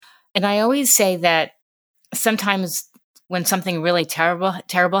And I always say that sometimes when something really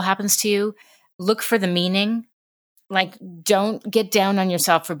terrible happens to you, look for the meaning. Like, don't get down on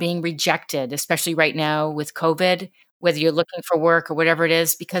yourself for being rejected, especially right now with COVID, whether you're looking for work or whatever it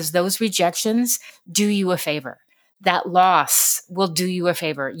is, because those rejections do you a favor. That loss will do you a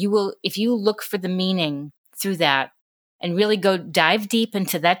favor. You will, if you look for the meaning through that and really go dive deep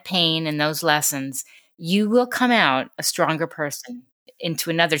into that pain and those lessons, you will come out a stronger person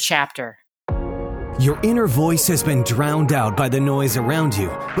into another chapter. Your inner voice has been drowned out by the noise around you,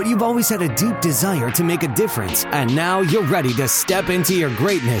 but you've always had a deep desire to make a difference, and now you're ready to step into your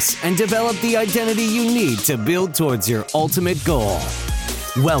greatness and develop the identity you need to build towards your ultimate goal.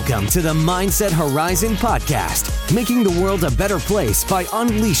 Welcome to the Mindset Horizon podcast. Making the world a better place by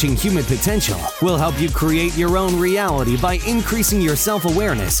unleashing human potential will help you create your own reality by increasing your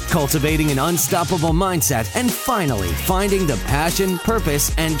self-awareness, cultivating an unstoppable mindset, and finally finding the passion,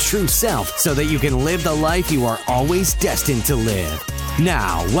 purpose, and true self so that you can live the life you are always destined to live.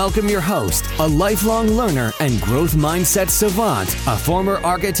 Now, welcome your host, a lifelong learner and growth mindset savant, a former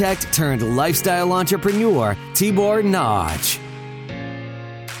architect turned lifestyle entrepreneur, Tibor Nagy.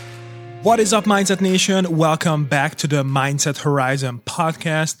 What is up, Mindset Nation? Welcome back to the Mindset Horizon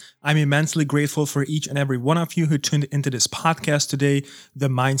podcast. I'm immensely grateful for each and every one of you who tuned into this podcast today, the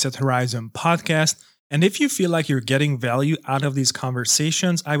Mindset Horizon podcast. And if you feel like you're getting value out of these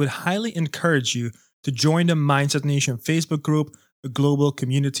conversations, I would highly encourage you to join the Mindset Nation Facebook group, a global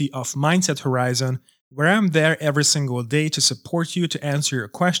community of Mindset Horizon, where I'm there every single day to support you, to answer your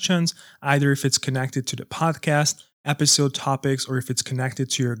questions, either if it's connected to the podcast, episode topics, or if it's connected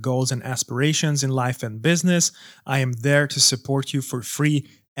to your goals and aspirations in life and business. I am there to support you for free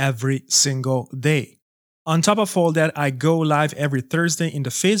every single day. On top of all that, I go live every Thursday in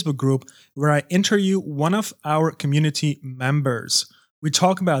the Facebook group where I interview one of our community members. We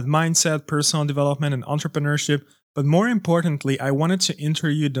talk about mindset, personal development, and entrepreneurship, but more importantly, I wanted to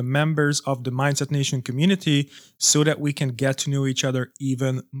interview the members of the Mindset Nation community so that we can get to know each other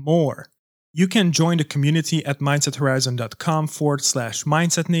even more. You can join the community at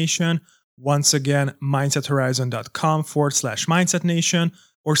mindsethorizon.com/mindsetnation. Once again, mindsethorizon.com/mindsetnation,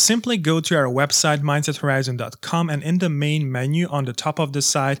 or simply go to our website, mindsethorizon.com, and in the main menu on the top of the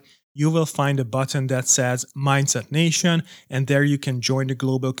site, you will find a button that says Mindset Nation, and there you can join the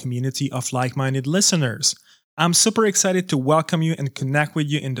global community of like-minded listeners. I'm super excited to welcome you and connect with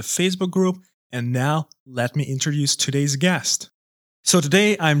you in the Facebook group, and now let me introduce today's guest. So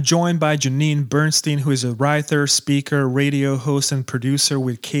today I'm joined by Janeane Bernstein, who is a writer, speaker, radio host, and producer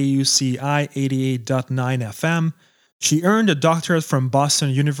with KUCI 88.9 FM. She earned a doctorate from Boston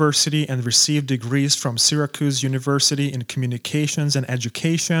University and received degrees from Syracuse University in communications and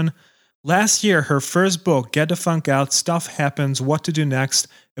education. Last year, her first book, Get the Funk Out, Stuff Happens, What to Do Next,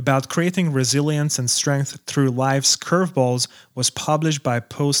 about creating resilience and strength through life's curveballs, was published by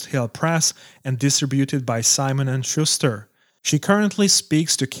Post Hill Press and distributed by Simon & Schuster. She currently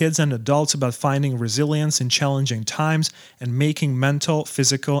speaks to kids and adults about finding resilience in challenging times and making mental,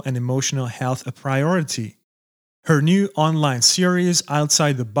 physical, and emotional health a priority. Her new online series,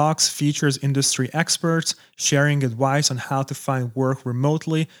 Outside the Box, features industry experts sharing advice on how to find work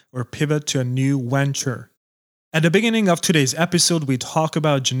remotely or pivot to a new venture. At the beginning of today's episode, we talk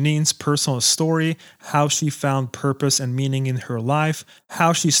about Janeane's personal story, how she found purpose and meaning in her life,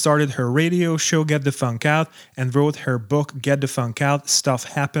 how she started her radio show Get the Funk Out, and wrote her book Get the Funk Out, Stuff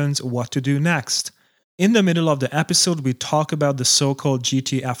Happens, What to Do Next. In the middle of the episode, we talk about the so-called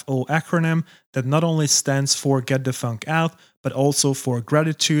GTFO acronym that not only stands for Get the Funk Out, but also for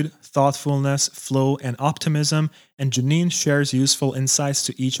gratitude, thoughtfulness, flow, and optimism, and Janeane shares useful insights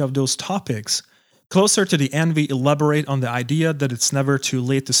to each of those topics. Closer to the end, we elaborate on the idea that it's never too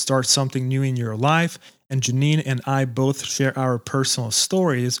late to start something new in your life, and Janeane and I both share our personal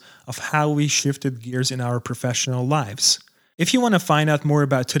stories of how we shifted gears in our professional lives. If you want to find out more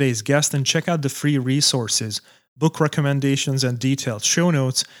about today's guest and check out the free resources, book recommendations, and detailed show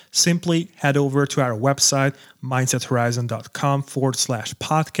notes, simply head over to our website,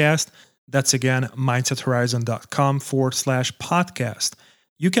 mindsethorizon.com/podcast. That's again, mindsethorizon.com/podcast.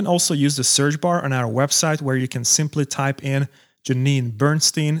 You can also use the search bar on our website where you can simply type in Janeane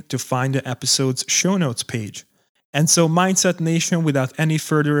Bernstein to find the episode's show notes page. And so, Mindset Nation, without any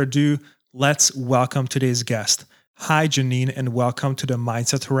further ado, let's welcome today's guest. Hi, Janeane, and welcome to the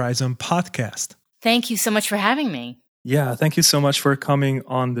Mindset Horizon podcast. Thank you so much for having me. Yeah, thank you so much for coming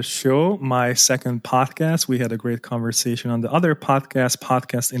on the show, my second podcast. We had a great conversation on the other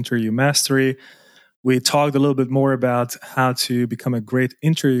podcast Interview Mastery. We talked a little bit more about how to become a great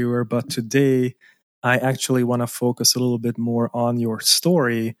interviewer, but today I actually want to focus a little bit more on your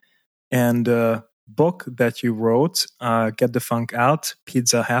story And book that you wrote, Get the Funk Out,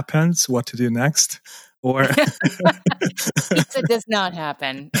 Pizza Happens, What to Do Next, or Pizza does not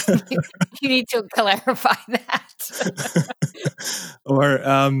happen. You need to clarify that.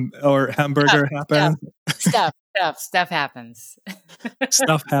 or Hamburger Happens. Stuff happens.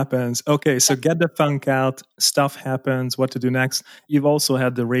 Stuff happens. Okay, so Get the Funk Out, Stuff Happens, What to Do Next. You've also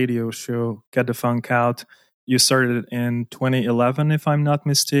had the radio show, Get the Funk Out. You started it in 2011, if I'm not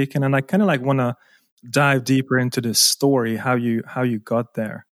mistaken. And I kind of want to dive deeper into this story, how you got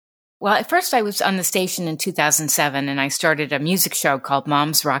there. Well, at first I was on the station in 2007, and I started a music show called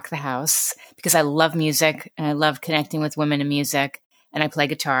Moms Rock the House because I love music and I love connecting with women in music, and I play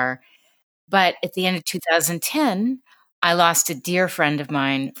guitar. But at the end of 2010, I lost a dear friend of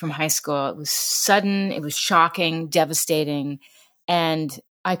mine from high school. It was sudden, it was shocking, devastating, and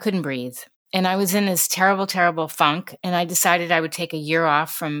I couldn't breathe. And I was in this terrible, terrible funk, and I decided I would take a year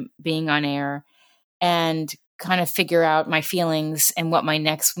off from being on air and kind of figure out my feelings and what my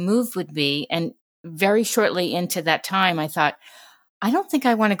next move would be. And very shortly into that time, I thought, I don't think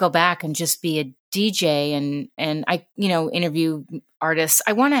I want to go back and just be a DJ and I, interview artists.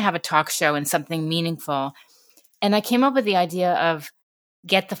 I want to have a talk show and something meaningful. And I came up with the idea of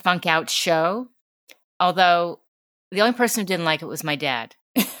Get the Funk Out show, although the only person who didn't like it was my dad,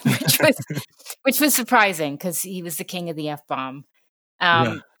 which was surprising because he was the king of the F-bomb.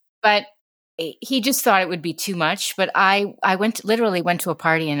 But he just thought it would be too much. But I literally went to a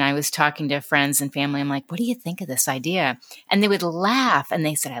party and I was talking to friends and family. I'm like, what do you think of this idea? And they would laugh and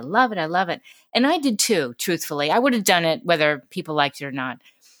they said, I love it. I love it. And I did too, truthfully. I would have done it whether people liked it or not.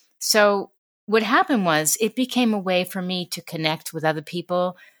 So what happened was it became a way for me to connect with other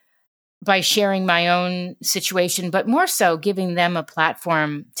people by sharing my own situation, but more so giving them a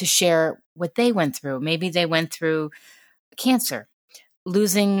platform to share what they went through. Maybe they went through cancer,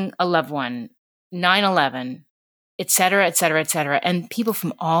 losing a loved one, 9/11, et cetera, et cetera, et cetera, and people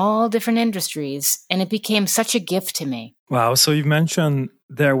from all different industries. And it became such a gift to me. Wow. So you mentioned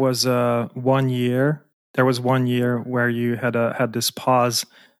there was 1 year. There was 1 year where you had this pause.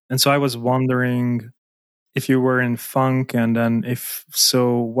 And so I was wondering if you were in funk, and then if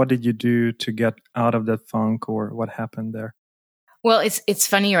so, what did you do to get out of that funk, or what happened there? Well, it's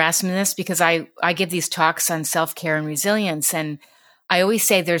funny you're asking me this because I give these talks on self-care and resilience, and I always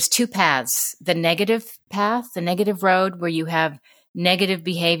say there's two paths: the negative path, the negative road where you have negative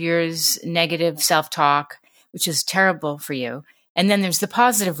behaviors, negative self-talk, which is terrible for you. And then there's the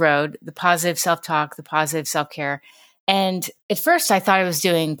positive road, the positive self-talk, the positive self-care. And at first I thought I was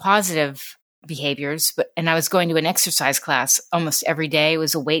doing positive behaviors, and I was going to an exercise class almost every day. It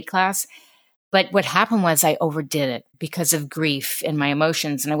was a weight class. But what happened was I overdid it because of grief and my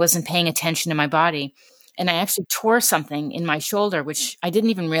emotions, and I wasn't paying attention to my body. And I actually tore something in my shoulder, which I didn't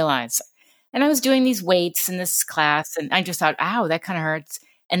even realize. And I was doing these weights in this class, and I just thought, ow, that kind of hurts.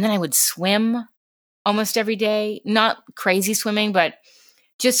 And then I would swim almost every day, not crazy swimming, but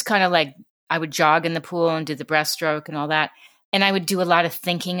just kind of like I would jog in the pool and do the breaststroke and all that. And I would do a lot of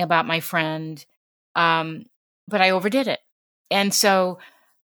thinking about my friend, but I overdid it. And so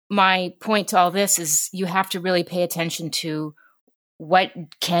my point to all this is you have to really pay attention to what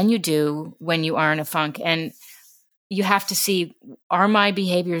can you do when you are in a funk. And you have to see, are my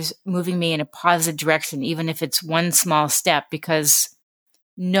behaviors moving me in a positive direction, even if it's one small step, because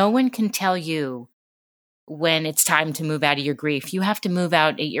no one can tell you when it's time to move out of your grief. You have to move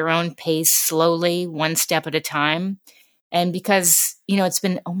out at your own pace, slowly, one step at a time. And because, it's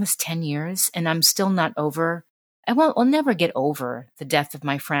been almost 10 years and I'm still not over, I'll never get over the death of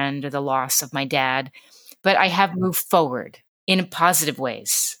my friend or the loss of my dad, but I have moved forward in positive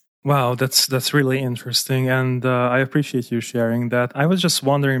ways. Wow, that's really interesting. And I appreciate you sharing that. I was just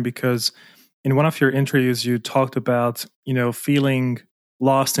wondering because in one of your interviews, you talked about, feeling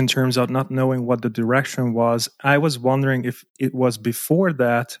lost in terms of not knowing what the direction was. I was wondering if it was before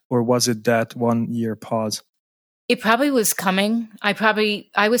that, or was it that 1 year pause? It probably was coming.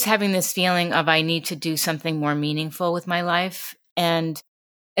 I was having this feeling of I need to do something more meaningful with my life. And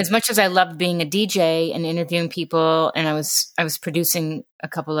as much as I loved being a DJ and interviewing people, and I was producing a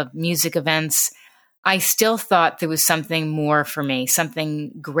couple of music events, I still thought there was something more for me,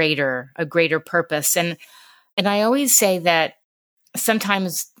 something greater, a greater purpose. And I always say that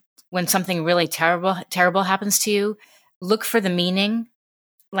sometimes when something really terrible happens to you, look for the meaning.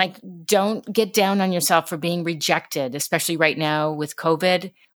 Like, don't get down on yourself for being rejected, especially right now with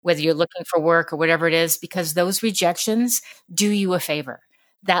COVID, whether you're looking for work or whatever it is, because those rejections do you a favor.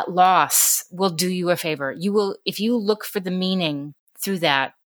 That loss will do you a favor. You will, if you look for the meaning through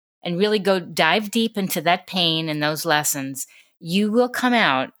that and really go dive deep into that pain and those lessons, you will come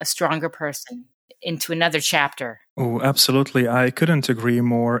out a stronger person into another chapter. Oh, absolutely. I couldn't agree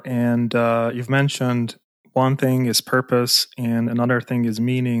more. And you've mentioned one thing is purpose and another thing is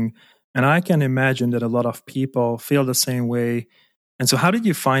meaning. And I can imagine that a lot of people feel the same way. And so, how did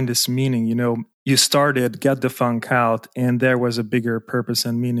you find this meaning? You started Get the Funk Out, and there was a bigger purpose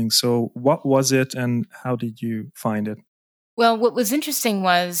and meaning. So, what was it, and how did you find it? Well, what was interesting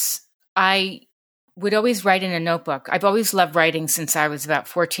was I would always write in a notebook. I've always loved writing since I was about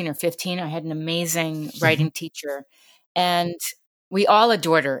 14 or 15. I had an amazing writing teacher, and we all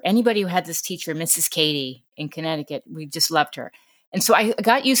adored her. Anybody who had this teacher, Mrs. Katie in Connecticut, we just loved her. And so I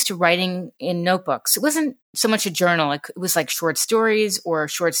got used to writing in notebooks. It wasn't so much a journal. It was like short stories or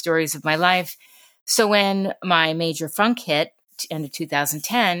short stories of my life. So when my major funk hit, end of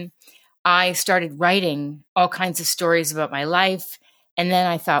 2010, I started writing all kinds of stories about my life. And then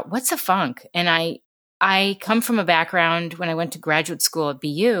I thought, what's a funk? And I come from a background when I went to graduate school at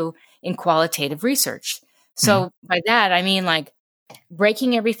BU in qualitative research. So by that, I mean like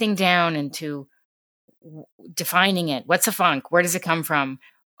breaking everything down into defining it. What's a funk? Where does it come from?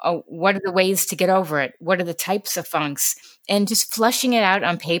 Oh, what are the ways to get over it? What are the types of funks? And just flushing it out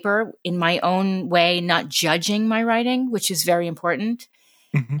on paper in my own way, not judging my writing, which is very important.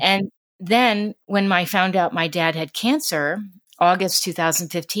 Mm-hmm. And then when I found out my dad had cancer, August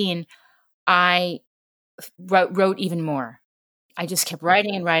 2015, I wrote even more. I just kept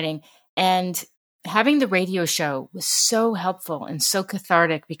writing and writing. And having the radio show was so helpful and so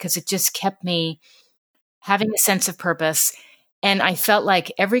cathartic because it just kept me having a sense of purpose. And I felt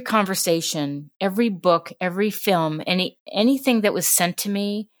like every conversation, every book, every film, anything that was sent to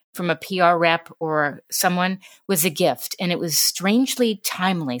me from a PR rep or someone was a gift. And it was strangely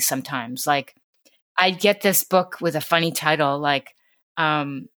timely sometimes. Like I'd get this book with a funny title, like,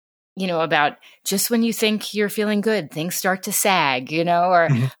 about just when you think you're feeling good, things start to sag, or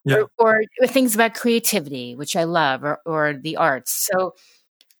things about creativity, which I love, or the arts. So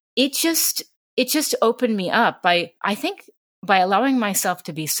it just opened me up by allowing myself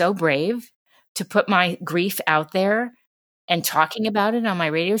to be so brave to put my grief out there and talking about it on my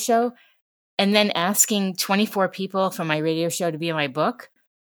radio show, and then asking 24 people from my radio show to be in my book.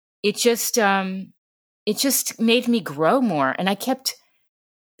 It just made me grow more, and I kept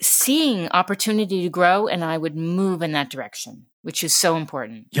seeing opportunity to grow, and I would move in that direction, which is so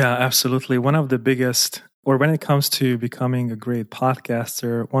important. Yeah, absolutely. One of the biggest, or when it comes to becoming a great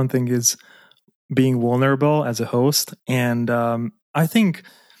podcaster, one thing is being vulnerable as a host. And I think,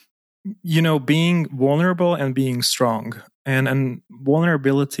 being vulnerable and being strong. And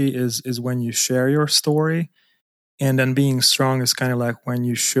vulnerability is when you share your story. And then being strong is kind of like when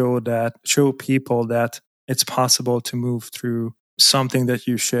you show people that it's possible to move through something that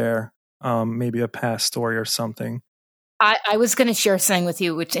you share, maybe a past story or something. I was going to share something with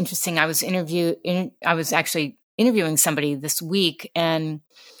you, which is interesting. I was actually interviewing somebody this week, and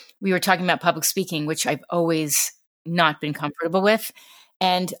we were talking about public speaking, which I've always not been comfortable with.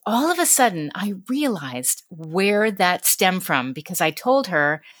 And all of a sudden, I realized where that stemmed from, because I told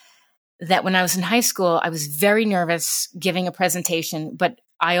her that when I was in high school, I was very nervous giving a presentation, but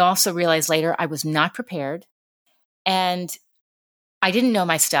I also realized later I was not prepared and I didn't know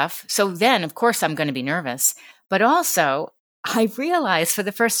my stuff. So then, of course, I'm going to be nervous. But also, I realized for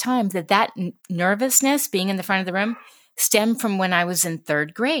the first time that nervousness, being in the front of the room, stemmed from when I was in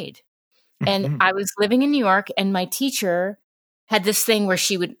third grade. And I was living in New York, and my teacher had this thing where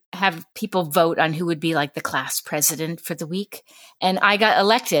she would have people vote on who would be like the class president for the week. And I got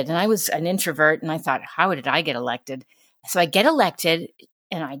elected, and I was an introvert, and I thought, how did I get elected? So I get elected,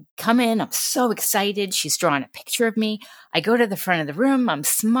 and I come in, I'm so excited. She's drawing a picture of me. I go to the front of the room, I'm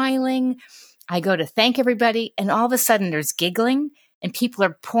smiling. I go to thank everybody, and all of a sudden there's giggling, and people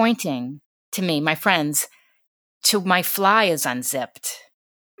are pointing to me, my friends, to my fly is unzipped.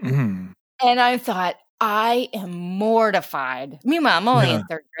 Mm. And I thought, I am mortified. Meanwhile, I'm only in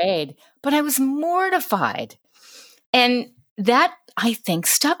third grade, but I was mortified. And that, I think,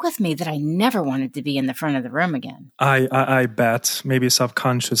 stuck with me, that I never wanted to be in the front of the room again. I bet, maybe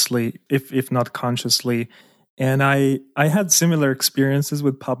subconsciously, if not consciously. And I had similar experiences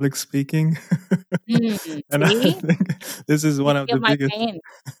with public speaking. And I think this is one of the biggest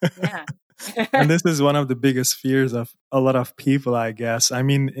and this is one of the biggest fears of a lot of people, I guess. I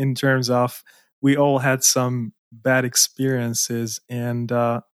mean, in terms of, we all had some bad experiences, and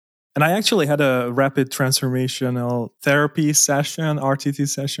I actually had a rapid transformational therapy session, RTT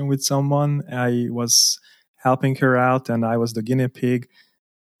session, with someone. I was helping her out, and I was the guinea pig.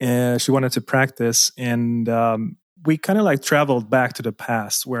 And she wanted to practice, and we kind of like traveled back to the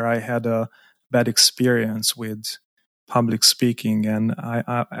past where I had a bad experience with public speaking. And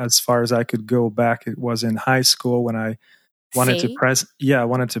I, as far as I could go back, it was in high school when I wanted to See? I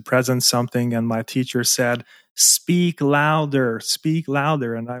wanted to present something, and my teacher said, speak louder, speak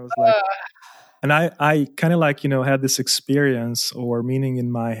louder. And I was like, and I kind of like, had this experience or meaning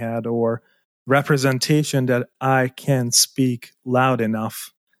in my head or representation that I can't speak loud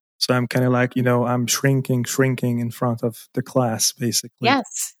enough. So I'm kind of like, I'm shrinking in front of the class, basically.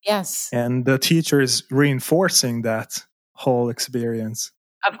 Yes, yes. And the teacher is reinforcing that whole experience.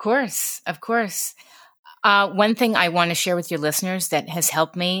 Of course, of course. One thing I want to share with your listeners that has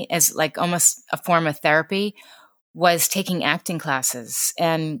helped me as like almost a form of therapy was taking acting classes.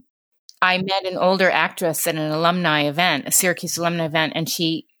 And I met an older actress at an alumni event, a Syracuse alumni event, and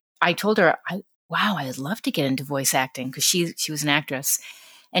I told her, wow, I'd love to get into voice acting because she was an actress.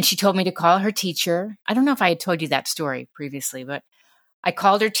 And she told me to call her teacher. I don't know if I had told you that story previously, but I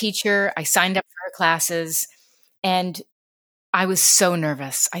called her teacher. I signed up for her classes, and I was so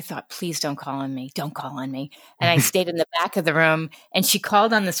nervous. I thought, please don't call on me. Don't call on me. And I stayed in the back of the room, and she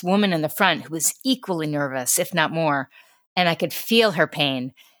called on this woman in the front who was equally nervous, if not more. And I could feel her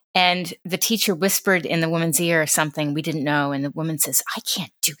pain. And the teacher whispered in the woman's ear something we didn't know. And the woman says, I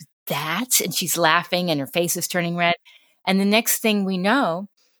can't do that. And she's laughing and her face is turning red. And the next thing we know,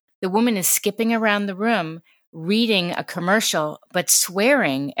 the woman is skipping around the room, reading a commercial, but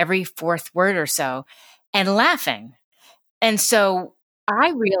swearing every fourth word or so and laughing. And so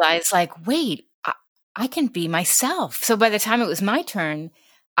I realized, like, wait, I can be myself. So by the time it was my turn,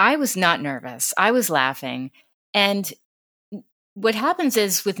 I was not nervous. I was laughing. And what happens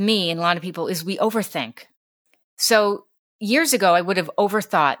is with me and a lot of people is we overthink. So years ago, I would have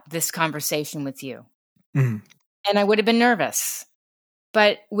overthought this conversation with you, and I would have been nervous.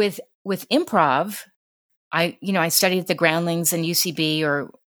 But with improv, I studied at the Groundlings and UCB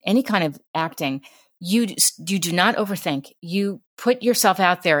or any kind of acting. You do not overthink. You put yourself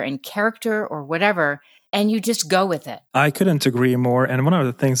out there in character or whatever, and you just go with it. I couldn't agree more. And one of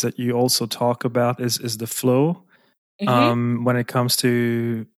the things that you also talk about is the flow when it comes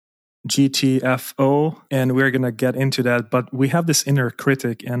to GTFO. And we're going to get into that. But we have this inner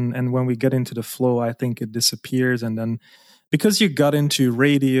critic. And when we get into the flow, I think it disappears. And then because you got into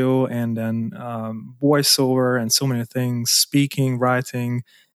radio and then voiceover and so many things, speaking, writing,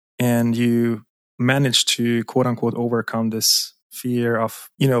 and you managed to quote unquote overcome this fear of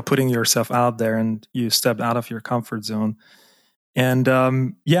putting yourself out there, and you stepped out of your comfort zone. And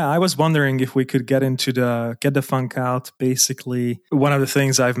I was wondering if we could get into get the funk out. Basically, one of the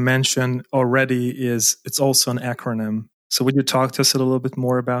things I've mentioned already is it's also an acronym. So would you talk to us a little bit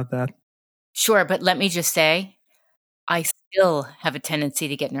more about that? Sure, but let me just say, I still have a tendency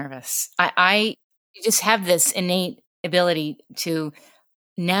to get nervous. I just have this innate ability to.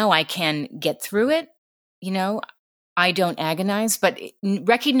 Now I can get through it. I don't agonize, but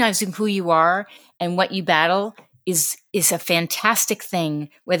recognizing who you are and what you battle is a fantastic thing,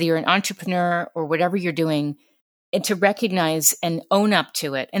 whether you're an entrepreneur or whatever you're doing, and to recognize and own up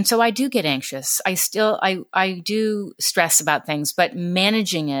to it. And so I do get anxious. I do stress about things, but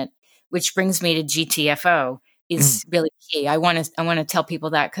managing it, which brings me to GTFO, is really key. I want to tell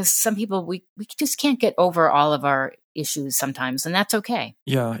people that, because some people, we just can't get over all of our issues sometimes, and that's okay.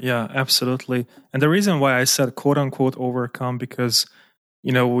 Yeah, absolutely. And the reason why I said quote unquote overcome, because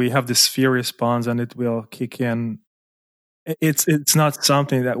we have this fear response and it will kick in. It's not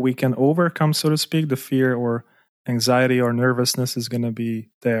something that we can overcome, so to speak. The fear or anxiety or nervousness is going to be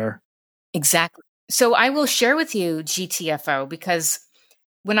there. Exactly. So I will share with you GTFO, because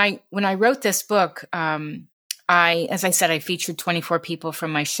when I wrote this book, as I said, I featured 24 people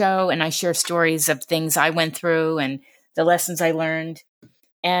from my show, and I share stories of things I went through and the lessons I learned.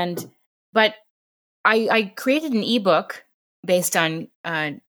 But I created an ebook based on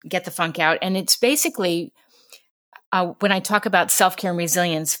Get the Funk Out. And it's basically, when I talk about self-care and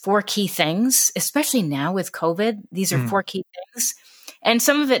resilience, 4 key things, especially now with COVID, these are 4 key things. And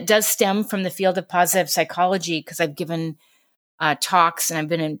some of it does stem from the field of positive psychology, because I've given talks and I've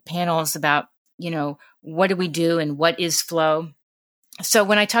been in panels about, what do we do and what is flow? So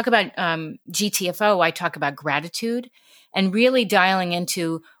when I talk about GTFO, I talk about gratitude and really dialing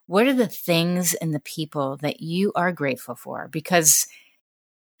into what are the things and the people that you are grateful for, because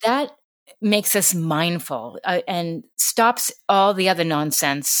that makes us mindful and stops all the other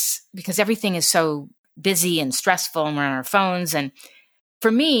nonsense, because everything is so busy and stressful and we're on our phones. And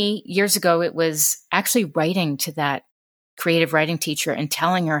for me, years ago, it was actually writing to that creative writing teacher and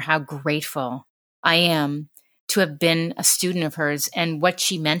telling her how grateful I am to have been a student of hers and what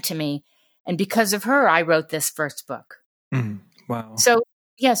she meant to me. And because of her, I wrote this first book. Wow. So,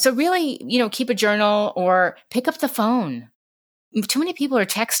 Yeah. So really, keep a journal or pick up the phone. Too many people are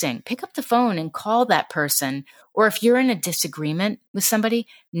texting. Pick up the phone and call that person. Or if you're in a disagreement with somebody,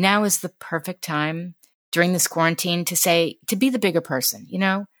 now is the perfect time during this quarantine to be the bigger person,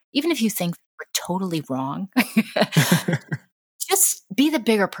 even if you think we're totally wrong, just be the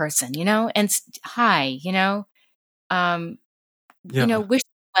bigger person, and hi, um, Yeah. wish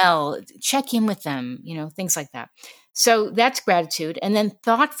them well, check in with them, things like that. So that's gratitude. And then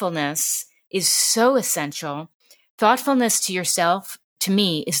thoughtfulness is so essential. Thoughtfulness to yourself, to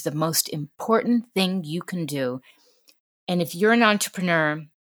me, is the most important thing you can do. And if you're an entrepreneur,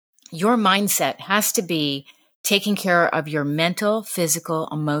 your mindset has to be taking care of your mental, physical,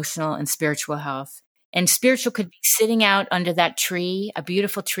 emotional, and spiritual health. And spiritual could be sitting out under that tree, a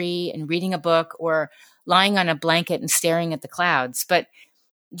beautiful tree, and reading a book, or lying on a blanket and staring at the clouds. But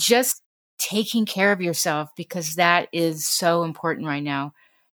just taking care of yourself, because that is so important right now.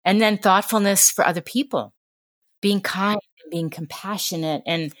 And then thoughtfulness for other people, being kind and being compassionate,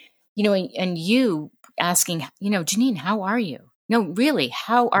 and you asking, Janeane, how are you? No, really,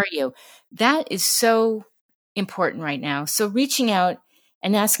 how are you? That is so important right now. So reaching out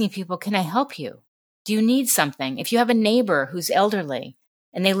and asking people, can I help you? Do you need something? If you have a neighbor who's elderly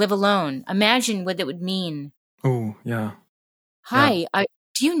and they live alone, imagine what it would mean. Oh, yeah. Hi,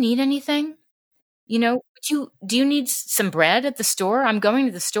 do you need anything? Do you need some bread at the store? I'm going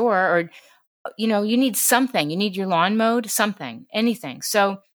to the store. Or you need something. You need your lawn mowed, something, anything.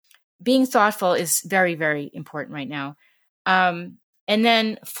 So being thoughtful is very, very important right now. And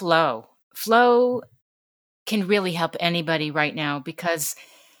then flow. Flow can really help anybody right now, because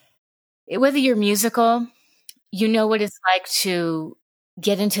whether you're musical, you know what it's like to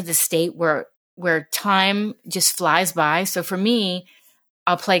get into the state where time just flies by. So for me,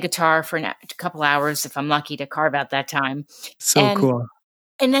 I'll play guitar for a couple hours if I'm lucky to carve out that time. So cool.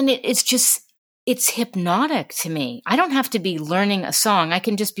 And then it's hypnotic to me. I don't have to be learning a song. I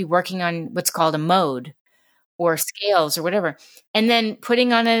can just be working on what's called a mode or scales or whatever, and then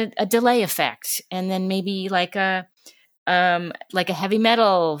putting on a delay effect, and then maybe like a heavy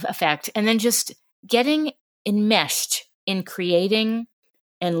metal effect, and then just getting enmeshed in creating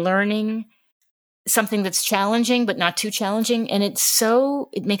and learning something that's challenging but not too challenging. And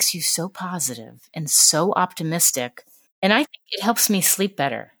it makes you so positive and so optimistic. And I think it helps me sleep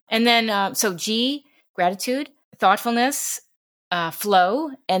better. And then, so G, gratitude, thoughtfulness, flow,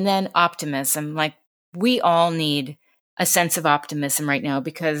 and then optimism. Like, we all need a sense of optimism right now,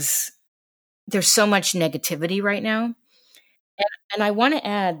 because there's so much negativity right now. And I want to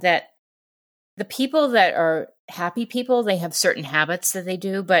add that the people that are happy people, they have certain habits that they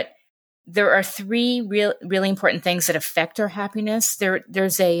do, but there are three really important things that affect our happiness.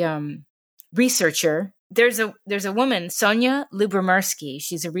 There's a researcher. There's a woman, Sonia Lyubomirsky.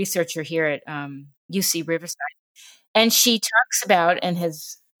 She's a researcher here at UC Riverside, and she talks about and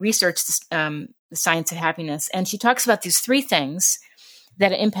has researched the science of happiness. And she talks about these three things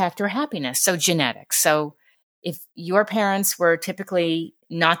that impact our happiness. So genetics. So if your parents were typically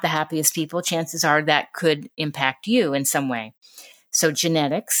not the happiest people, chances are that could impact you in some way. So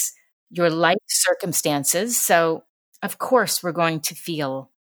genetics, your life circumstances. So of course we're going to feel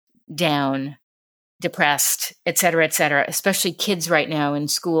down, depressed, et cetera, especially kids right now in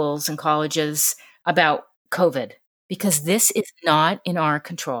schools and colleges about COVID, because this is not in our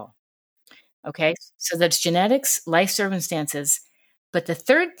control. Okay. So that's genetics, life circumstances. But the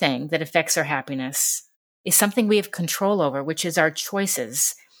third thing that affects our happiness is something we have control over, which is our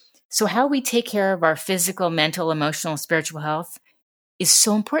choices. So how we take care of our physical, mental, emotional, spiritual health is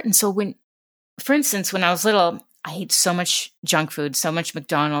so important. So for instance, when I was little, I ate so much junk food, so much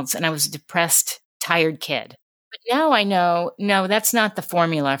McDonald's, and I was a depressed, tired kid. But now I know, no, that's not the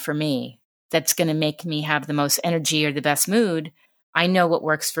formula for me that's going to make me have the most energy or the best mood. I know what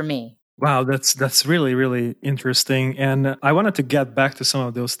works for me. Wow, that's really, really interesting. And I wanted to get back to some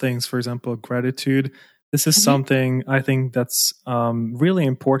of those things. For example, gratitude. This is something I think that's really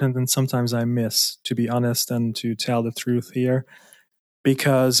important, and sometimes I miss, to be honest and to tell the truth here.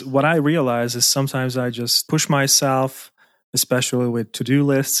 Because what I realize is sometimes I just push myself, especially with to-do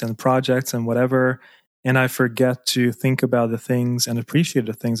lists and projects and whatever, and I forget to think about the things and appreciate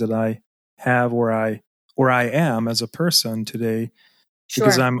the things that I have or I am as a person today. Sure.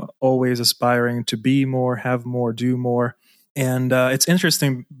 Because I'm always aspiring to be more, have more, do more. And it's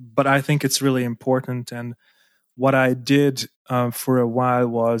interesting, but I think it's really important. And what I did for a while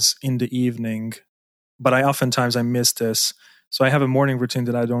was in the evening, but oftentimes I miss this. So I have a morning routine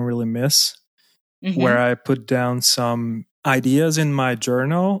that I don't really miss, where I put down some ideas in my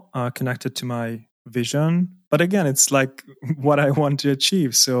journal connected to my vision But again, it's like what I want to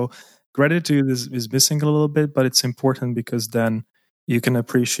achieve. So gratitude is missing a little bit, but it's important because then you can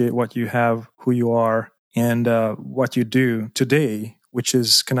appreciate what you have, who you are, and what you do today, which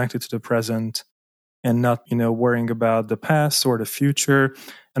is connected to the present and not, worrying about the past or the future,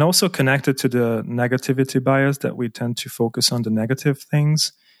 and also connected to the negativity bias that we tend to focus on the negative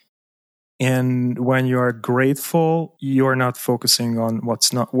things. And when you are grateful, you're not focusing on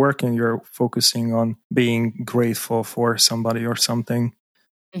what's not working. You're focusing on being grateful for somebody or something.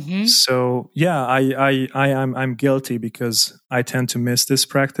 Mm-hmm. So yeah, I'm guilty because I tend to miss this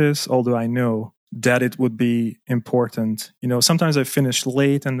practice, although I know that it would be important. Sometimes I finish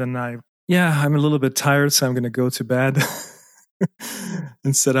late and then I'm a little bit tired, so I'm going to go to bed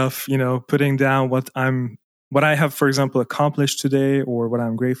instead of, putting down what I have, for example, accomplished today or what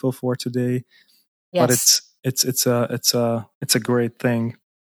I'm grateful for today. Yes. But it's a great thing.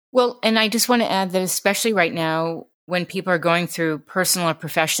 Well, and I just want to add that especially right now, when people are going through personal or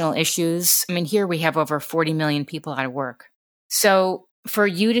professional issues, I mean, here we have over 40 million people out of work. So for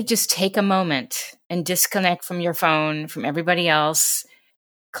you to just take a moment and disconnect from your phone, from everybody else,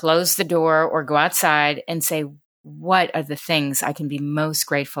 close the door or go outside and say, what are the things I can be most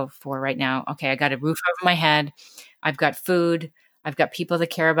grateful for right now? Okay, I got a roof over my head. I've got food. I've got people that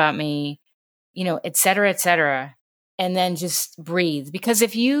care about me, et cetera, et cetera. And then just breathe. Because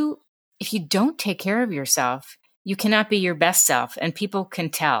if you don't take care of yourself, you cannot be your best self, and people can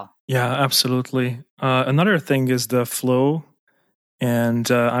tell. Yeah, absolutely. Another thing is the flow.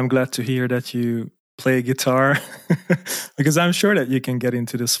 And I'm glad to hear that you play guitar because I'm sure that you can get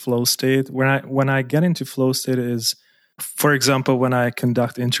into this flow state. When I get into flow state is, for example, when I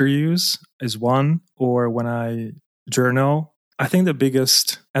conduct interviews is one, or when I journal. I think the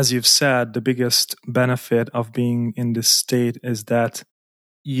biggest, as you've said, the biggest benefit of being in this state is that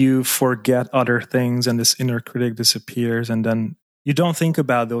you forget other things and this inner critic disappears, and then you don't think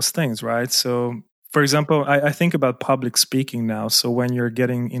about those things, right? So, for example, I think about public speaking now. So when you're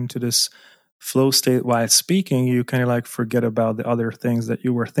getting into this flow state while speaking, you kind of like forget about the other things that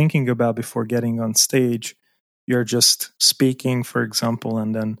you were thinking about before getting on stage. You're just speaking, for example,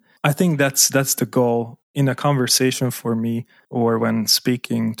 and then I think that's the goal in a conversation for me, or when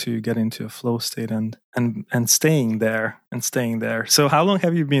speaking, to get into a flow state and staying there. So how long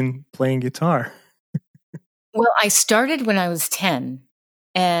have you been playing guitar? Well, I started when I was 10,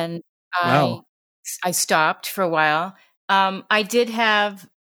 and Wow. I stopped for a while. I did have,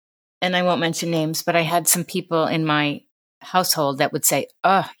 and I won't mention names, but I had some people in my household that would say,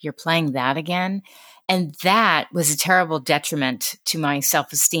 "Oh, you're playing that again?" And that was a terrible detriment to my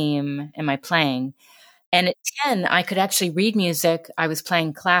self-esteem and my playing. And at 10, I could actually read music. I was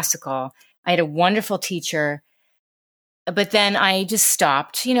playing classical. I had a wonderful teacher, but then I just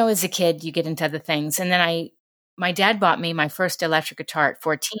stopped. As a kid, you get into other things. And then my dad bought me my first electric guitar at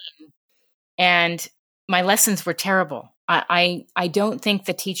 14, and my lessons were terrible. I don't think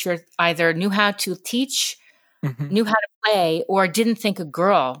the teacher either knew how to teach, knew how to play, or didn't think a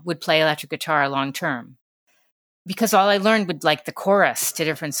girl would play electric guitar long term. Because all I learned would like the chorus to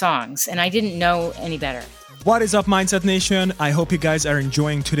different songs, and I didn't know any better. What is up, Mindset Nation? I hope you guys are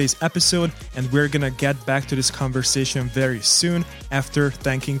enjoying today's episode, and we're gonna get back to this conversation very soon after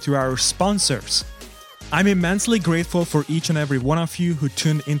thanking to our sponsors. I'm immensely grateful for each and every one of you who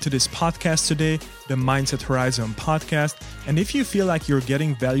tuned into this podcast today, the Mindset Horizon podcast. And if you feel like you're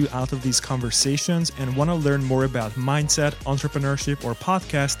getting value out of these conversations and want to learn more about mindset, entrepreneurship, or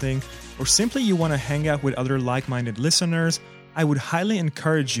podcasting, or simply you want to hang out with other like-minded listeners, I would highly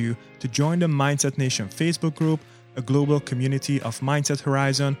encourage you to join the Mindset Nation Facebook group, a global community of Mindset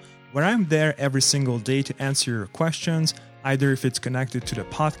Horizon, where I'm there every single day to answer your questions, either if it's connected to the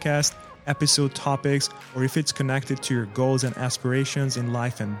podcast, episode topics, or if it's connected to your goals and aspirations in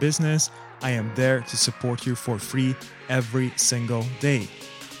life and business. I am there to support you for free every single day.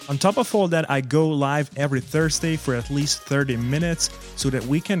 On top of all that, I go live every Thursday for at least 30 minutes so that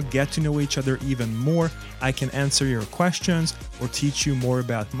we can get to know each other even more. I can answer your questions or teach you more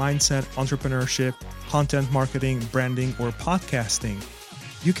about mindset, entrepreneurship, content marketing, branding, or podcasting.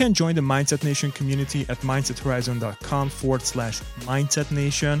 You can join the Mindset Nation community at mindsethorizon.com/Mindset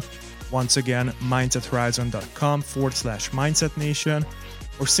Nation. Once again, mindsethorizon.com/Mindset Nation,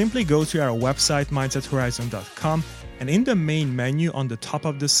 or simply go to our website, mindsethorizon.com, and in the main menu on the top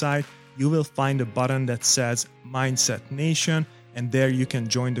of the site, you will find a button that says Mindset Nation, and there you can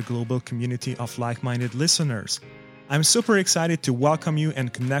join the global community of like-minded listeners. I'm super excited to welcome you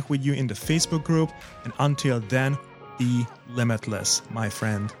and connect with you in the Facebook group, and until then, be limitless, my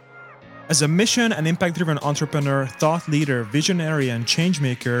friend. As a mission and impact-driven entrepreneur, thought leader, visionary, and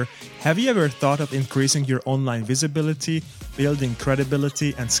changemaker, have you ever thought of increasing your online visibility, building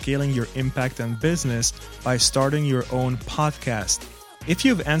credibility, and scaling your impact and business by starting your own podcast? If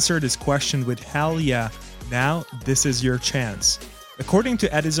you've answered this question with hell yeah, now this is your chance. According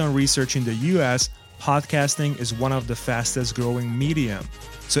to Edison Research in the US, podcasting is one of the fastest growing medium.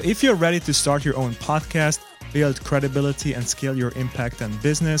 So if you're ready to start your own podcast, build credibility, and scale your impact and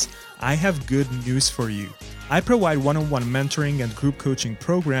business, I have good news for you. I provide one-on-one mentoring and group coaching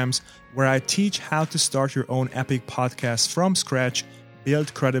programs where I teach how to start your own epic podcast from scratch,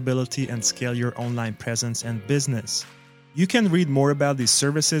 build credibility, and scale your online presence and business. You can read more about these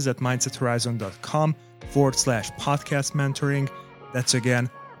services at mindsethorizon.com/podcast mentoring. That's again,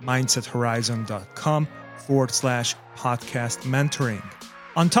 mindsethorizon.com/podcast mentoring.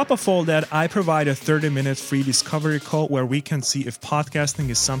 On top of all that, I provide a 30-minute free discovery call where we can see if podcasting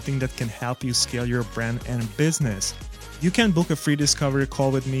is something that can help you scale your brand and business. You can book a free discovery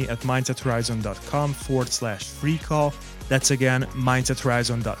call with me at mindsethorizon.com/free call. That's again,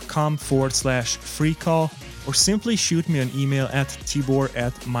 mindsethorizon.com/free call, or simply shoot me an email at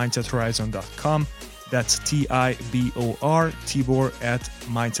tibor@mindsethorizon.com. That's TIBOR,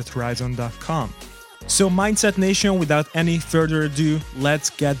 tibor@mindsethorizon.com. So Mindset Nation, without any further ado,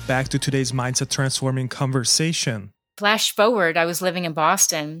 let's get back to today's mindset transforming conversation. Flash forward, I was living in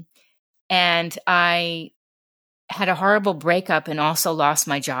Boston and I had a horrible breakup and also lost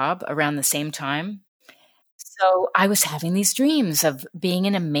my job around the same time. So I was having these dreams of being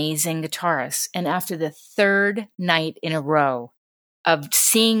an amazing guitarist. And after the third night in a row of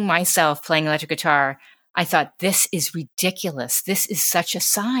seeing myself playing electric guitar, I thought, this is ridiculous. This is such a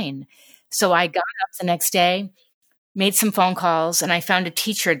sign. So I got up the next day, made some phone calls, and I found a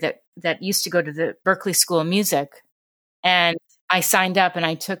teacher that used to go to the Berklee School of Music. And I signed up and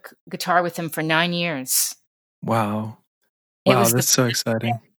I took guitar with him for 9 years. Wow. Wow, that's so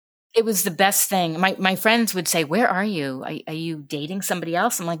exciting. It was the best thing. My friends would say, where are you? Are you dating somebody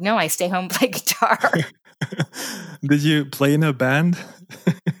else? I'm like, no, I stay home and play guitar. Did you play in a band?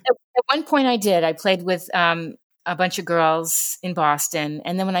 At one point I did. I played with a bunch of girls in Boston.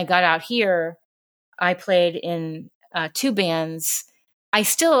 And then when I got out here, I played in 2 bands. I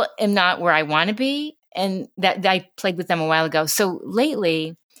still am not where I want to be. And that I played with them a while ago. So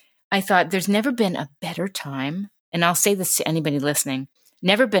lately, I thought there's never been a better time. And I'll say this to anybody listening.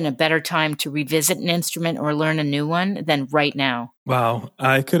 Never been a better time to revisit an instrument or learn a new one than right now. Wow,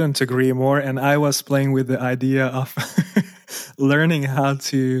 I couldn't agree more. And I was playing with the idea of learning how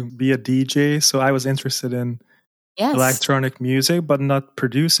to be a DJ. So I was interested in electronic music, but not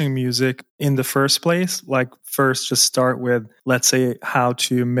producing music in the first place. Like first just start with, let's say, how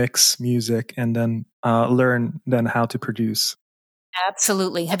to mix music and then learn then how to produce.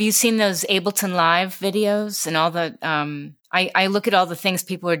 Absolutely. Have you seen those Ableton Live videos and all the, I look at all the things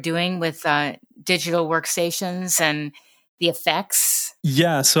people are doing with digital workstations and the effects.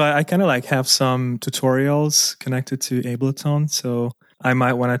 Yeah. So I kind of like have some tutorials connected to Ableton. So I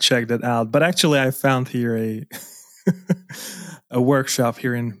might want to check that out. But actually I found here a workshop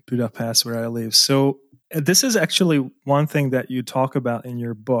here in Budapest where I live. So this is actually one thing that you talk about in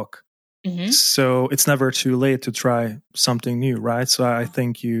your book. Mm-hmm. So it's never too late to try something new, right? So I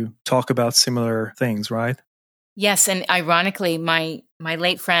think you talk about similar things, right? Yes. And ironically, my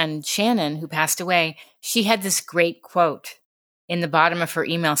late friend Janeane, who passed away, she had this great quote in the bottom of her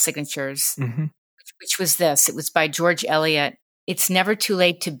email signatures, mm-hmm. which was this. It was by George Eliot. It's never too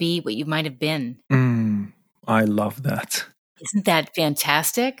late to be what you might have been. I love that. Isn't that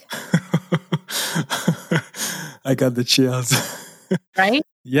fantastic? I got the chills. Right?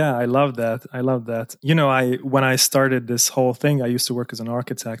 Yeah, I love that. I love that. You know, when I started this whole thing, I used to work as an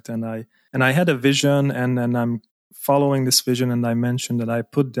architect, and I had a vision, and I'm following this vision. And I mentioned that I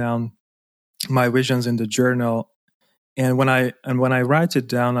put down my visions in the journal, and when I write it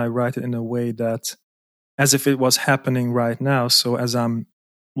down, I write it in a way that as if it was happening right now. So as I'm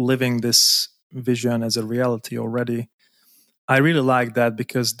living this vision as a reality already, I really like that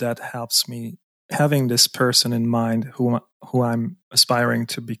because that helps me having this person in mind who I'm aspiring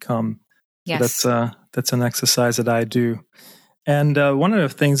to become. Yes. So that's an exercise that I do. And one of the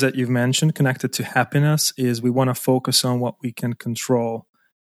things that you've mentioned connected to happiness is we want to focus on what we can control.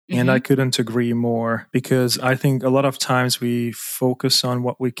 Mm-hmm. And I couldn't agree more, because I think a lot of times we focus on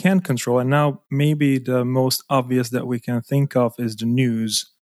what we can control. And now maybe the most obvious that we can think of is the news.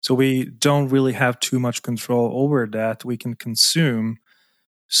 So we don't really have too much control over that. We can consume.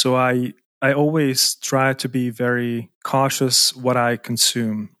 So I always try to be very cautious what I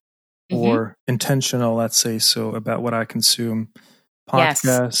consume, or intentional, let's say so, about what I consume. Yes.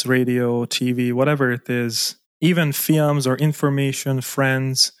 podcasts, radio, TV, whatever it is, even films or information,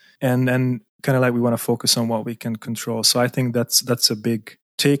 friends, and kind of like we want to focus on what we can control. So I think that's a big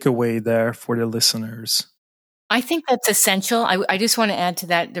takeaway there for the listeners. I think that's essential. I just want to add to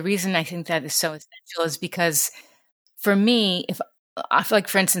that. The reason I think that is so essential is because for me, if I feel like,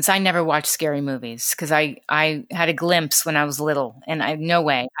 for instance, I never watch scary movies because I had a glimpse when I was little, and no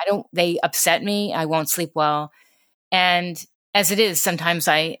way. They upset me. I won't sleep well. And as it is, sometimes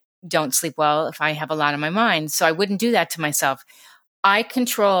I don't sleep well if I have a lot on my mind. So I wouldn't do that to myself. I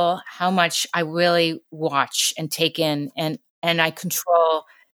control how much I really watch and take in, and I control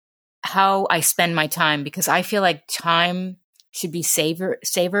how I spend my time, because I feel like time should be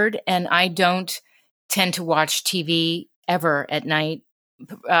savored, and I don't tend to watch TV ever at night,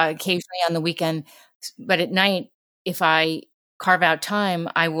 occasionally on the weekend. But at night, if I carve out time,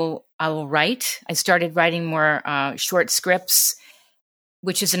 I will write. I started writing more short scripts,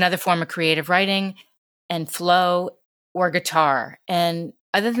 which is another form of creative writing, and flow or guitar. And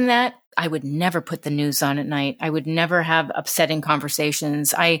other than that, I would never put the news on at night. I would never have upsetting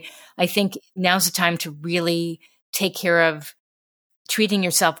conversations. I think now's the time to really take care of treating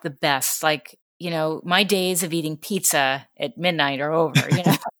yourself the best. Like, my days of eating pizza at midnight are over,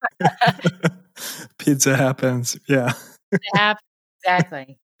 Pizza happens. Yeah.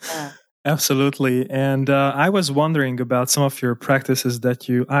 Exactly. Yeah. Absolutely. And I was wondering about some of your practices that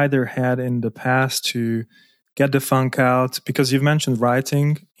you either had in the past to get the funk out, because you've mentioned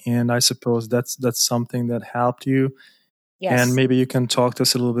writing, and I suppose that's something that helped you. Yes. And maybe you can talk to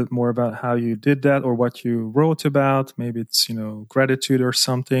us a little bit more about how you did that, or what you wrote about. Maybe it's, gratitude or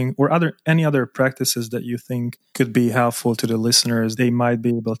something, or any other practices that you think could be helpful to the listeners. They might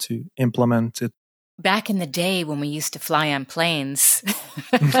be able to implement it. Back in the day when we used to fly on planes.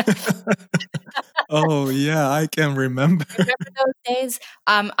 Oh, yeah, I can remember. Remember those days?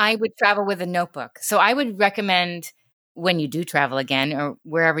 I would travel with a notebook. So I would recommend, when you do travel again or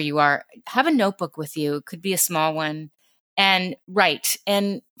wherever you are, have a notebook with you. It could be a small one, and write.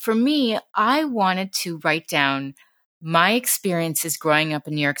 And for me, I wanted to write down my experiences growing up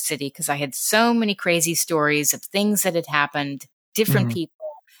in New York City, because I had so many crazy stories of things that had happened, different people.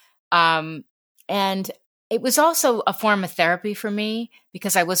 And it was also a form of therapy for me,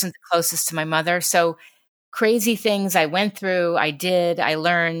 because I wasn't the closest to my mother. So crazy things I went through, I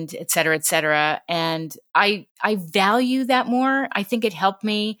learned, et cetera, et cetera. And I value that more. I think it helped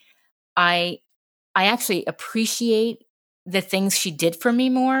me. I actually appreciate the things she did for me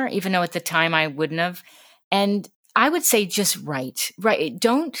more, even though at the time I wouldn't have. And I would say just write.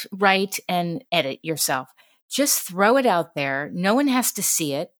 Don't write and edit yourself. Just throw it out there. No one has to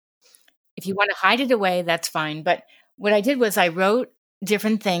see it. If you want to hide it away, that's fine. But what I did was I wrote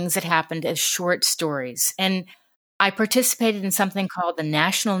different things that happened as short stories. And I participated in something called the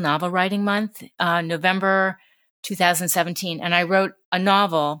National Novel Writing Month, November 2017. And I wrote a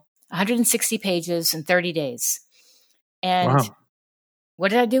novel, 160 pages in 30 days. And Wow.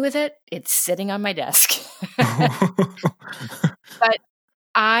 what did I do with it? It's sitting on my desk. But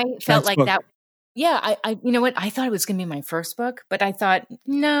I felt like that. Yeah, I you know what? I thought it was going to be my first book, but I thought,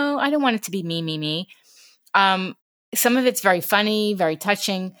 no, I don't want it to be me. Some of it's very funny, very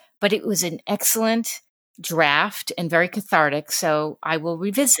touching, but it was an excellent draft and very cathartic. So I will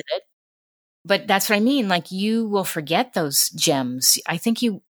revisit it. But that's what I mean. Like, you will forget those gems. I think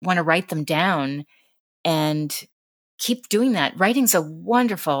you want to write them down and keep doing that. Writing's a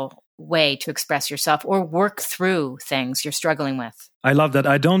wonderful way to express yourself or work through things you're struggling with. I love that.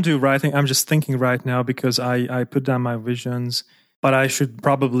 I don't do writing. I'm just thinking right now, because I put down my visions, but I should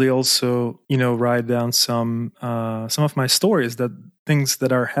probably also, write down some of my stories, things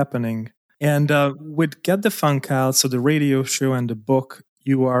that are happening. And with Get the Funk Out, so the radio show and the book,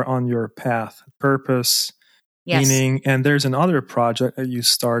 you are on your path, purpose, Yes. meaning, and there's another project that you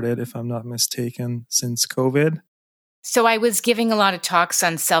started, if I'm not mistaken, since COVID. So I was giving a lot of talks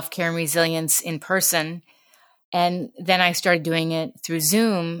on self-care and resilience in person. And then I started doing it through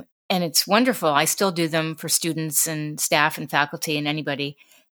Zoom, and it's wonderful. I still do them for students and staff and faculty and anybody.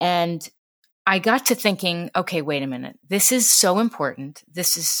 And I got to thinking, okay, wait a minute. This is so important.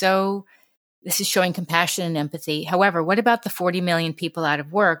 This is showing compassion and empathy. However, what about the 40 million people out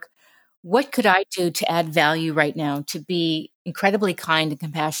of work? What could I do to add value right now, to be incredibly kind and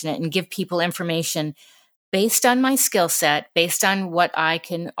compassionate and give people information based on my skill set, based on what I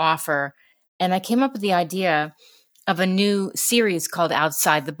can offer? And I came up with the idea of a new series called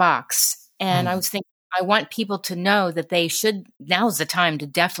Outside the Box. And I was thinking, I want people to know that now's the time to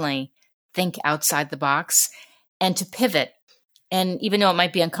definitely think outside the box and to pivot. And even though it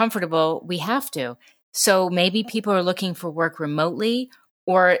might be uncomfortable, we have to. So maybe people are looking for work remotely,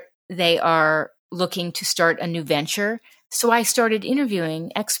 or they are looking to start a new venture. So I started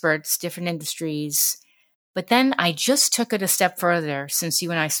interviewing experts, different industries. But then I just took it a step further since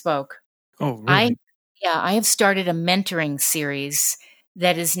you and I spoke. Oh, really? I have started a mentoring series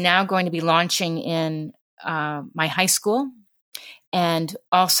that is now going to be launching in my high school and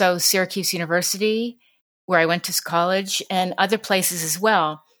also Syracuse University, where I went to college, and other places as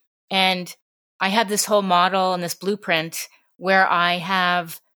well. And I have this whole model and this blueprint where I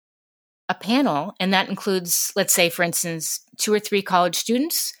have a panel, and that includes, let's say, for instance, 2 or 3 college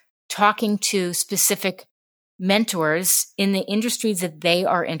students talking to specific mentors in the industries that they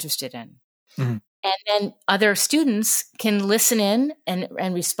are interested in. Mm-hmm. And then other students can listen in and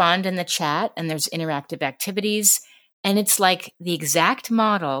respond in the chat, and there's interactive activities. And it's like the exact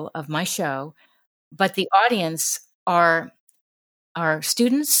model of my show, but the audience are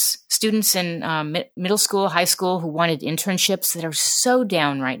students in middle school, high school who wanted internships that are so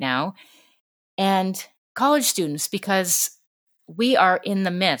down right now, and college students, because we are in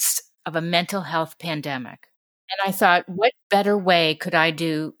the midst of a mental health pandemic. And I thought, what better way could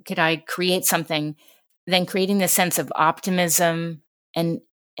I create something than creating this sense of optimism and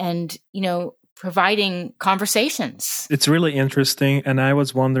providing conversations. It's really interesting, and I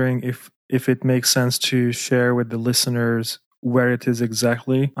was wondering if it makes sense to share with the listeners where it is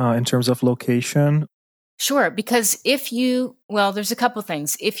exactly in terms of location. Sure, because there's a couple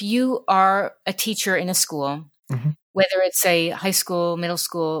things. If you are a teacher in a school, mm-hmm. whether it's a high school, middle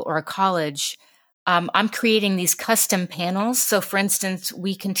school, or a college, I'm creating these custom panels. So, for instance,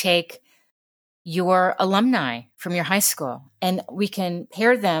 we can take your alumni from your high school and we can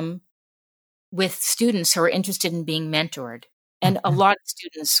pair them with students who are interested in being mentored. And a lot of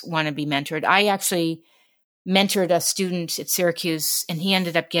students want to be mentored. I actually mentored a student at Syracuse, and he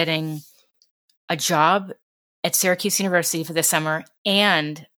ended up getting a job at Syracuse University for the summer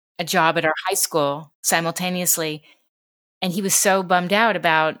and a job at our high school simultaneously. And he was so bummed out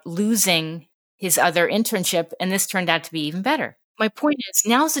about losing his other internship, and this turned out to be even better. My point is,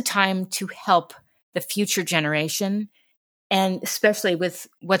 now's the time to help the future generation, and especially with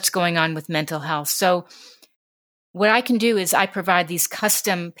what's going on with mental health. So what I can do is I provide these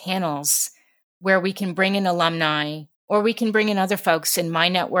custom panels where we can bring in alumni, or we can bring in other folks in my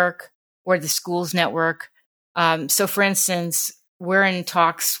network or the school's network. So for instance, we're in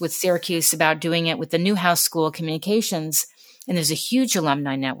talks with Syracuse about doing it with the Newhouse School of Communications, and there's a huge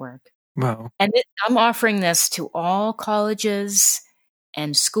alumni network. Wow. And I'm offering this to all colleges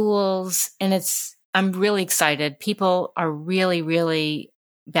and schools, and I'm really excited. People are really, really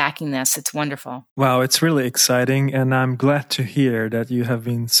backing this. It's wonderful. Wow, it's really exciting. And I'm glad to hear that you have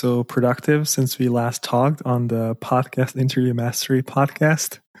been so productive since we last talked on the podcast, Interview Mastery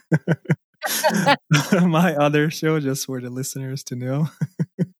podcast. My other show, just for the listeners to know.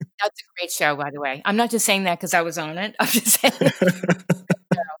 That's a great show, by the way. I'm not just saying that because I was on it. I'm just saying.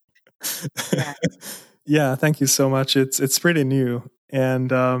 Yeah, thank you so much. It's pretty new.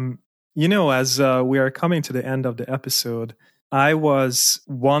 And, as we are coming to the end of the episode, I was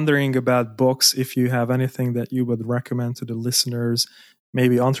wondering about books, if you have anything that you would recommend to the listeners,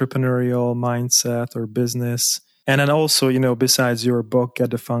 maybe entrepreneurial mindset or business. And then also, besides your book,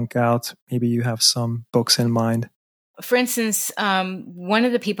 Get the Funk Out, maybe you have some books in mind. For instance, one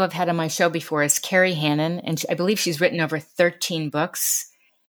of the people I've had on my show before is Carrie Hannon, and I believe she's written over 13 books.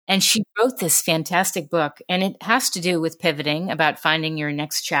 And she wrote this fantastic book, and it has to do with pivoting, about finding your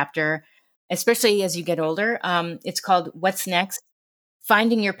next chapter, especially as you get older. It's called What's Next?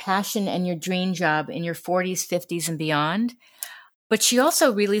 Finding Your Passion and Your Dream Job in Your 40s, 50s, and Beyond. But she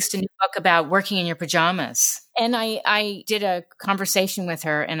also released a new book about working in your pajamas. And I did a conversation with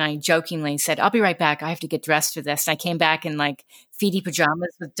her, and I jokingly said, I'll be right back. I have to get dressed for this. And I came back in like feety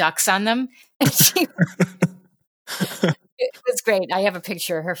pajamas with ducks on them. And she... It was great. I have a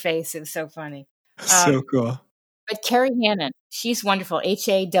picture of her face. It was so funny. So cool. But Carrie Hannon, she's wonderful.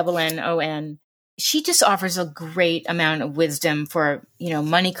 Hannon. She just offers a great amount of wisdom for,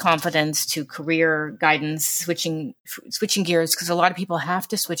 money confidence to career guidance, switching gears, because a lot of people have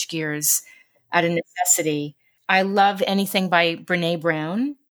to switch gears out of necessity. I love anything by Brené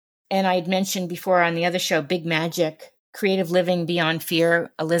Brown. And I had mentioned before on the other show, Big Magic, Creative Living Beyond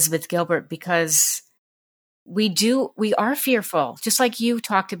Fear, Elizabeth Gilbert, because we are fearful, just like you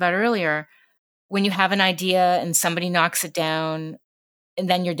talked about earlier, when you have an idea and somebody knocks it down and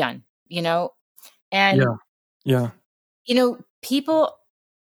then you're done, And, yeah. People,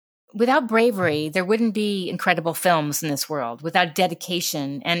 without bravery, there wouldn't be incredible films in this world. Without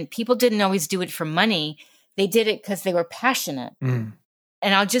dedication, and people didn't always do it for money. They did it because they were passionate. Mm.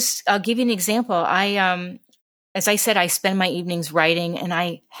 And I'll give you an example. As I said, I spend my evenings writing, and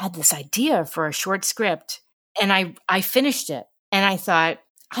I had this idea for a short script, and I finished it, and I thought,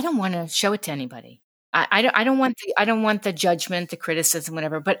 I don't want to show it to anybody. I don't want the judgment, the criticism,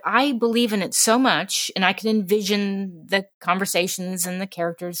 whatever, but I believe in it so much, and I can envision the conversations and the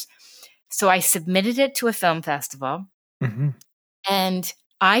characters. So I submitted it to a film festival, and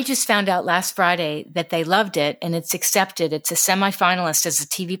I just found out last Friday that they loved it, and it's accepted. It's a semifinalist as a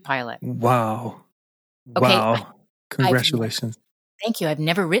TV pilot. Wow. Okay, Wow. Congratulations. Thank you. I've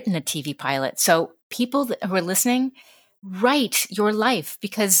never written a TV pilot. So people who are listening, write your life,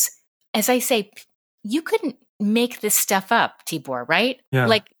 because as I say, you couldn't make this stuff up, Tibor, right? Yeah.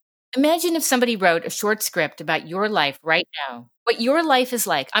 Like, imagine if somebody wrote a short script about your life right now, what your life is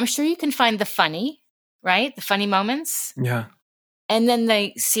like. I'm sure you can find the funny, right? The funny moments. Yeah. And then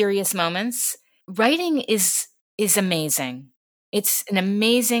the serious moments. Writing is amazing. It's an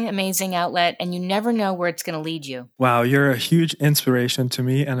amazing, amazing outlet, and you never know where it's going to lead you. Wow, you're a huge inspiration to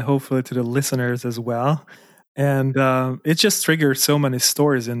me and hopefully to the listeners as well. And it just triggered so many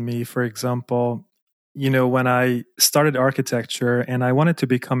stories in me. For example, when I started architecture and I wanted to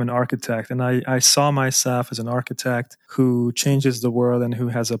become an architect, and I saw myself as an architect who changes the world and who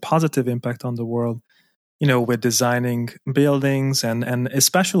has a positive impact on the world, with designing buildings and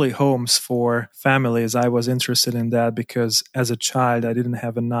especially homes for families. I was interested in that because as a child, I didn't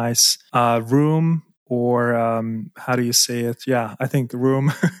have a nice room, or how do you say it? Yeah, I think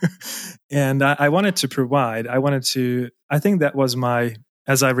room. And I wanted to provide. I think that was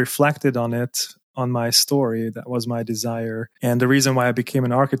as I reflected on it, on my story, that was my desire. And the reason why I became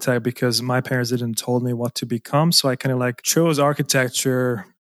an architect, because my parents didn't told me what to become. So I kind of chose architecture,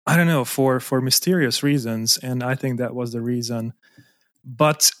 I don't know, for mysterious reasons. And I think that was the reason.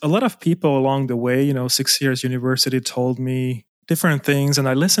 But a lot of people along the way, 6 years university, told me different things. And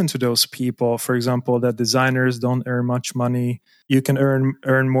I listened to those people. For example, that designers don't earn much money. You can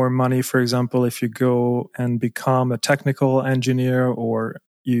earn more money, for example, if you go and become a technical engineer, or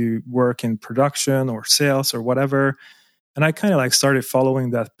you work in production or sales or whatever. And I kind of started following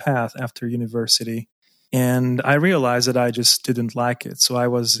that path after university. And I realized that I just didn't like it. So I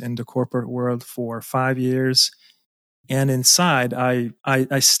was in the corporate world for 5 years. And inside, I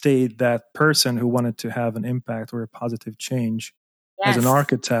stayed that person who wanted to have an impact or a positive change as an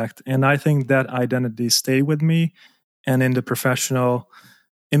architect. And I think that identity stayed with me. And in my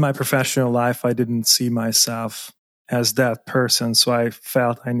professional life, I didn't see myself as that person. So I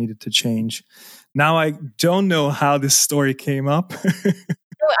felt I needed to change. Now, I don't know how this story came up.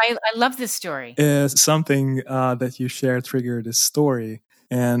 I love this story. Something that you shared triggered this story.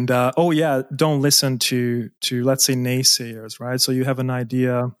 And don't listen to let's say naysayers, right? So you have an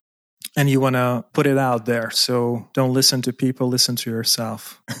idea and you want to put it out there. So don't listen to people, listen to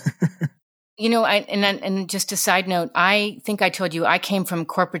yourself. And just a side note, I think I told you I came from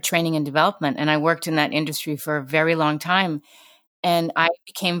corporate training and development, and I worked in that industry for a very long time. And I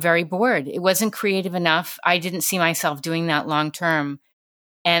became very bored. It wasn't creative enough. I didn't see myself doing that long term.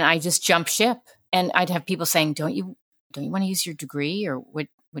 And I just jumped ship. And I'd have people saying, don't you want to use your degree, or what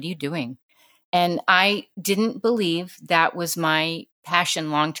are you doing? And I didn't believe that was my passion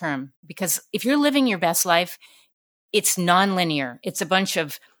long term, because if you're living your best life, it's nonlinear. It's a bunch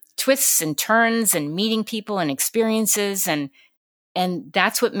of twists and turns and meeting people and experiences, and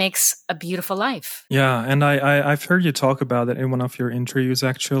that's what makes a beautiful life. Yeah, and I've heard you talk about it in one of your interviews,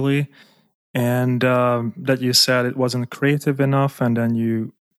 actually. And that you said it wasn't creative enough, and then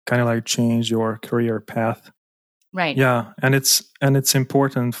you kind of changed your career path. Right. Yeah, and it's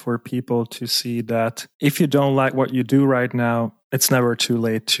important for people to see that if you don't like what you do right now, it's never too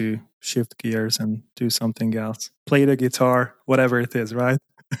late to shift gears and do something else. Play the guitar, whatever it is, right?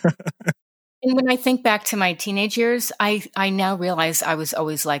 And when I think back to my teenage years, I now realize I was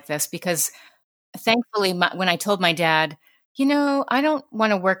always like this, because thankfully, when I told my dad, I don't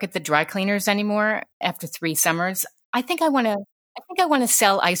want to work at the dry cleaners anymore after 3 summers. I think I want to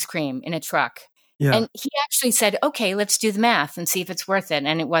sell ice cream in a truck. Yeah. And he actually said, okay, let's do the math and see if it's worth it.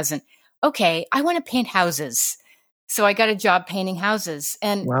 And it wasn't. Okay, I want to paint houses. So I got a job painting houses.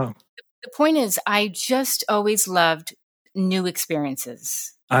 And wow. The point is, I just always loved new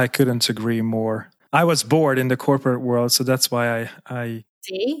experiences. I couldn't agree more. I was bored in the corporate world, so that's why I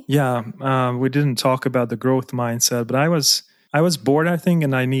See? Yeah, we didn't talk about the growth mindset, but I was bored, I think,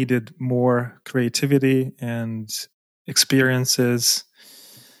 and I needed more creativity and experiences.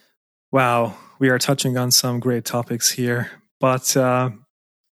 Wow, we are touching on some great topics here. But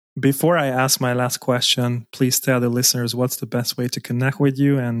before I ask my last question, please tell the listeners what's the best way to connect with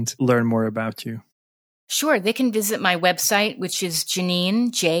you and learn more about you. Sure. They can visit my website, which is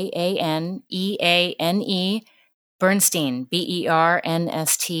Janeane, Janeane, Bernstein,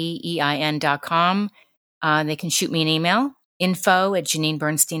 BERNSTEIN.com. They can shoot me an email,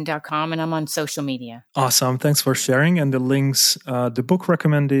 info@JaneaneBernstein.com, and I'm on social media. Awesome. Thanks for sharing. And the links, the book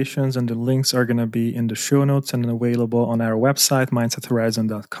recommendations and the links are going to be in the show notes and available on our website,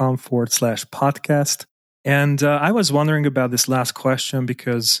 mindsethorizon.com/podcast. And I was wondering about this last question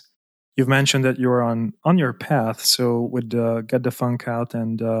because you've mentioned that you're on your path. So with Get the Funk Out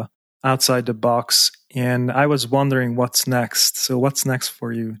and Outside the Box. And I was wondering what's next. So what's next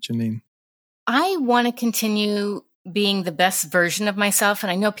for you, Janeane? I want to continue being the best version of myself.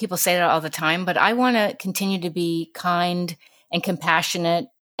 And I know people say that all the time, but I want to continue to be kind and compassionate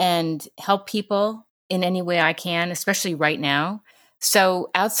and help people in any way I can, especially right now. So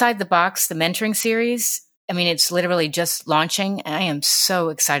Outside the Box, the mentoring series, I mean, it's literally just launching, and I am so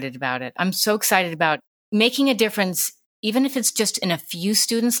excited about it. I'm so excited about making a difference, even if it's just in a few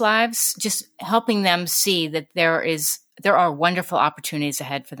students' lives, just helping them see that there are wonderful opportunities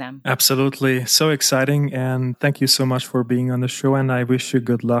ahead for them. Absolutely. So exciting. And thank you so much for being on the show. And I wish you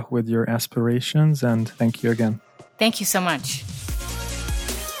good luck with your aspirations. And thank you again. Thank you so much.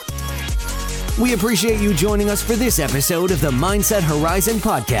 We appreciate you joining us for this episode of the Mindset Horizon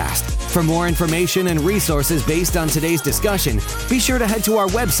podcast. For more information and resources based on today's discussion, be sure to head to our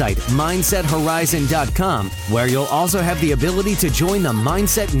website, mindsethorizon.com, where you'll also have the ability to join the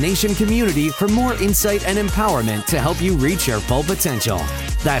Mindset Nation community for more insight and empowerment to help you reach your full potential.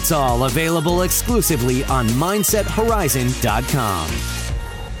 That's all available exclusively on mindsethorizon.com.